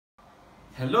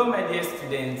Hello my dear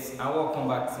students, and welcome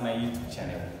back to my YouTube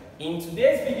channel. In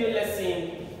today's video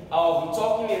lesson, I'll be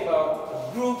talking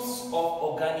about groups of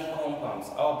organic compounds.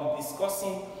 I'll be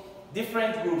discussing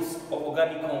different groups of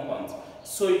organic compounds.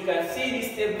 So you can see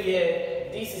this table here.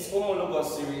 This is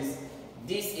homologous series.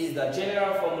 This is the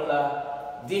general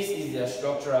formula. This is the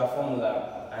structural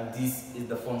formula, and this is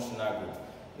the functional group.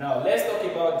 Now let's talk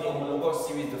about the homologous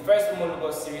series. The first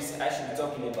homologous series I should be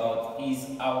talking about is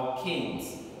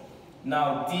alkanes.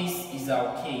 Now this is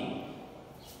alkane.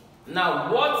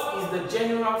 Now what is the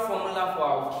general formula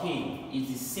for alkane? It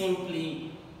is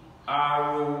simply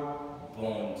arrow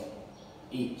bond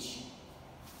H.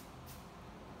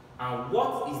 And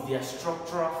what is their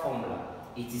structural formula?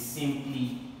 It is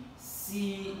simply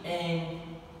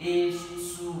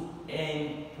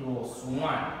CnH2n plus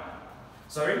 1.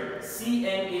 Sorry,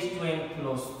 CnH2n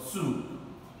plus 2.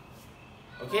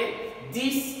 Okay,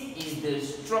 this is the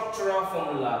structural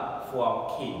formula for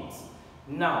alkanes.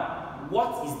 Now,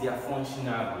 what is their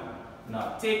functional group?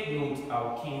 Now, take note,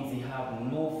 alkanes, they have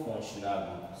no functional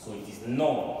group, so it is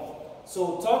none.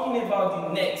 So, talking about the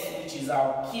next, which is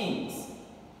alkenes.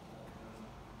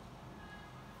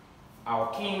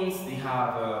 Alkenes, they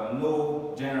have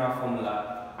no general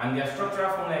formula, and their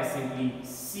structural formula is simply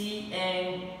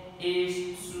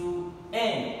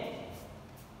CnH2n.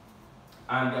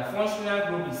 And the functional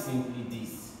group is simply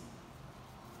this.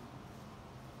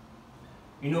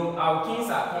 You know, alkenes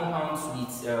are compounds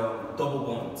with double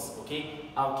bonds, okay?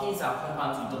 Alkenes are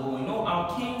compounds with double bonds. You know,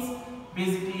 alkenes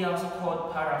basically also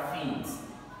called paraffins.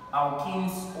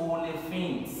 Alkenes,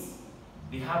 olefins.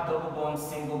 They have double bonds,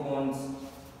 single bonds.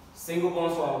 Single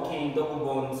bonds for alkane, double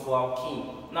bonds for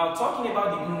alkene. Now, talking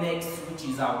about the next, which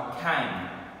is alkyne.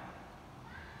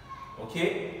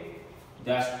 Okay?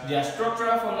 Their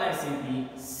structural formula is simply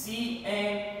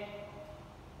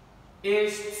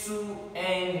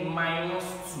CnH2n minus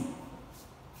 2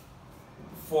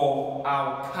 for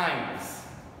alkynes.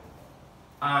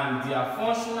 And their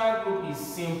functional group is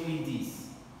simply this.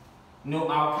 No,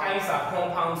 alkynes are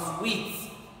compounds with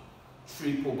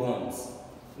triple bonds.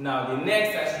 Now, the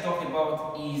next I should talk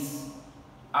about is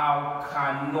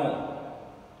alkanol.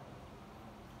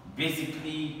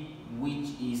 Basically, which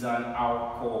is an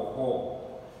alcohol.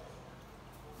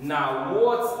 Now,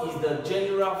 what is the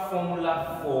general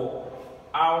formula for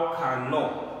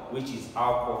alkanol, which is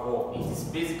alcohol? It is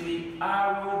basically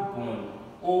arrow bond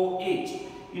OH.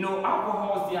 You know,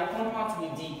 alcohols, they are compounds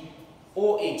with the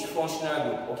OH functional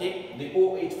group, okay? The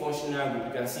OH functional group,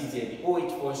 you can see it here, the OH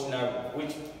functional group,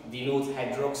 which denotes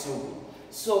hydroxyl group.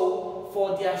 So,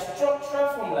 for their structural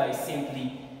formula is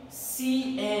simply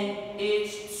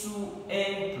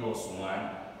CnH2n plus 1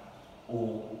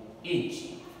 OH.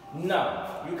 Now,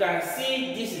 you can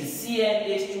see this is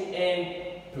CnH2n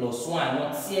plus 1,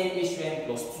 not CnH2n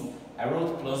plus 2. I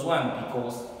wrote plus 1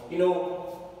 because, you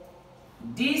know,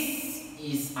 this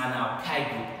is an alkyl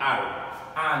group, arrow.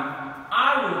 And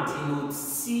arrow denotes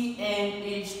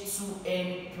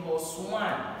CnH2n plus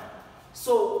 1.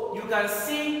 So, you can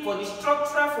see for the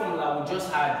structural formula we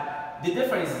just had, the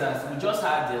difference is that we just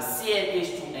had the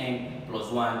CnH2n plus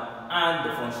 1 and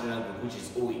the functional group, which is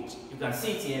OH. You can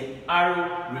see it here, arrow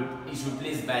is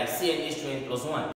replaced by CnH2n plus 1.